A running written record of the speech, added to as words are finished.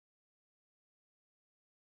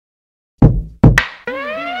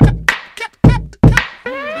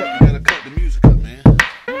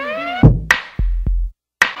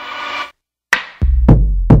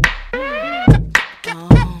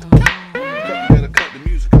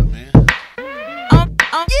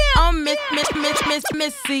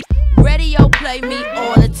Missy, radio play me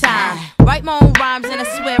all the time. Write my own rhymes and I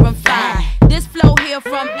swear I'm fine. This flow here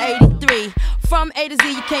from 83. From A to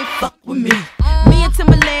Z, you can't fuck with me. Me and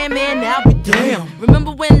Timberland, man, now be damn. Remember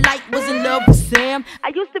when Light was in love with Sam?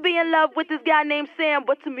 I used to be in love with this guy named Sam,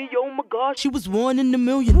 but to me, oh my God, she was one in a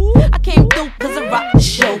million. I came through cause I rocked the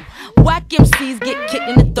show. Whack MCs get kicked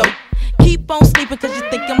in the throat. Keep on sleeping cause you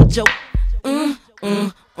think I'm a joke.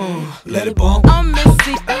 Let it bump. I'm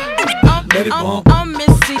Missy. Let it bump. I'm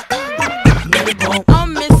Missy. Let it bump.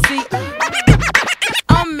 I'm Missy.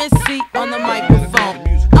 I'm Missy on the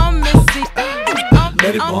microphone. I'm Missy.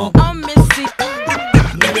 Let it bump. I'm Missy.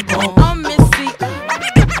 Let it bump. I'm Missy.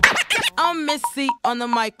 I'm Missy on the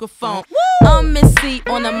microphone. I'm Missy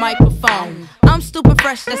on the microphone. I'm stupid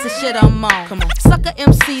fresh, that's the shit I'm on. Come on. Sucker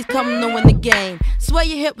MCs come new in the game. Swear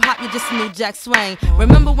you hip hop, you just knew Jack Swain.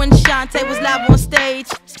 Remember when Shantae was live on stage?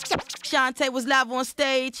 Shantae was live on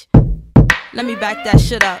stage. Let me back that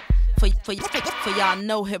shit up for y'all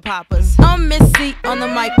no hip hoppers. I'm Missy on the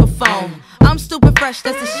microphone. I'm stupid fresh,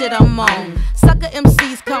 that's the shit I'm on. Sucker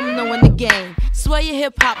MCs come new in the game. Swear you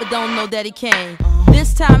hip hopper don't know that he came.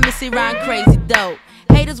 This time Missy rhyme crazy dope.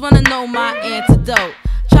 Haters wanna know my antidote.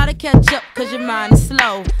 Try to catch up cause your mind is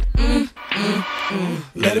slow.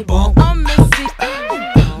 Let it bump. I'm Missy.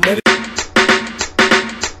 Let it.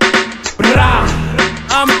 Rah,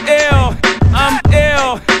 I'm ill. I'm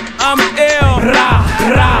ill. I'm ill. Rah,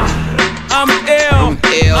 rah. I'm ill.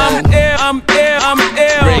 I'm ill. I'm ill. I'm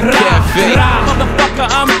ill. Red Cafe. Rah, motherfucker,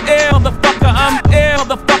 I'm ill. Motherfucker, I'm ill.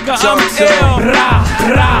 Motherfucker, I'm ill. Rah,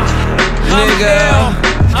 rah. Nigga,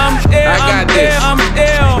 I'm ill. I got this. I'm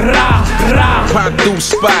ill. Rah, rah. pop through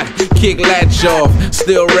spot, kick latch off,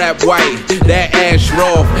 still rap white, that ash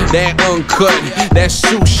raw, that uncut, that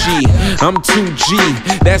sushi, I'm 2G,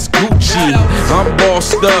 that's Gucci, I'm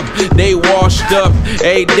bossed up, they washed up,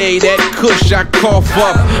 every day that kush I cough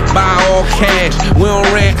up, buy all cash, we don't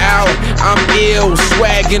rent out, I'm ill,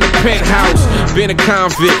 swag in the penthouse, been a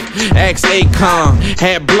convict, ex Akon,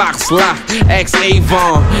 had blocks locked, ex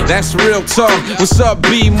Avon, that's real talk, what's up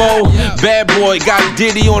B-Mo, bad boy, got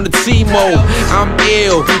Diddy on the T-Mo, I'm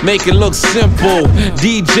ill, make it look simple,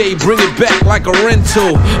 DJ bring it back like a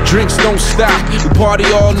rental, drinks don't stop, we party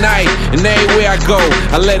all night, and everywhere I go,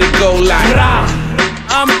 I let it go like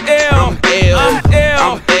I'm ill, I'm ill, I'm ill,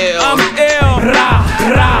 I'm ill, I'm ill, rah,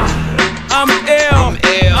 rah. I'm ill, I'm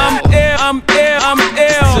ill, I'm ill, I'm ill, I'm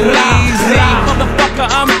ill, too easy. motherfucker,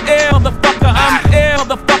 I'm ill, motherfucker, I'm ill,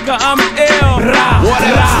 motherfucker, I'm ill, rah, what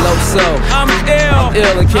else? Low so I'm ill,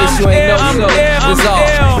 ill in case you ain't know so. It's all.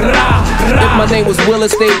 If my name was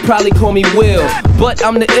Willis, they'd probably call me Will. But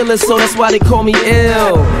I'm the illest, so that's why they call me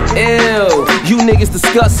ill. Ill. You niggas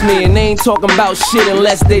disgust me, and they ain't talking about shit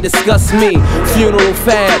unless they discuss me. Funeral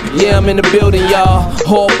fab, yeah, I'm in the building, y'all.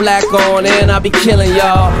 All black on, and I be killing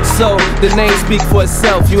y'all. So the name speak for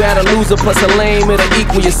itself. You had a loser plus a lame, it'll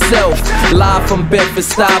equal yourself. Live from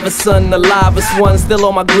Bedford-Stuyvesant, the livest one. Still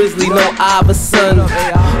on my grizzly, no Iverson.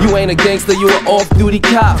 You ain't a gangster, you an off-duty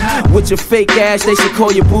cop. With your fake ass, they should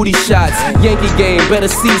call you booty shots. Yankee game, better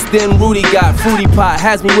seats than Rudy got. Fruity pot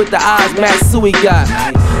has me with the eyes Matsui got.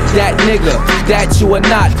 That nigga, that you are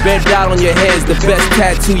not. Bed out on your head's the best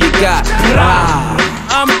tattoo you got.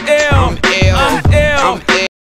 I'm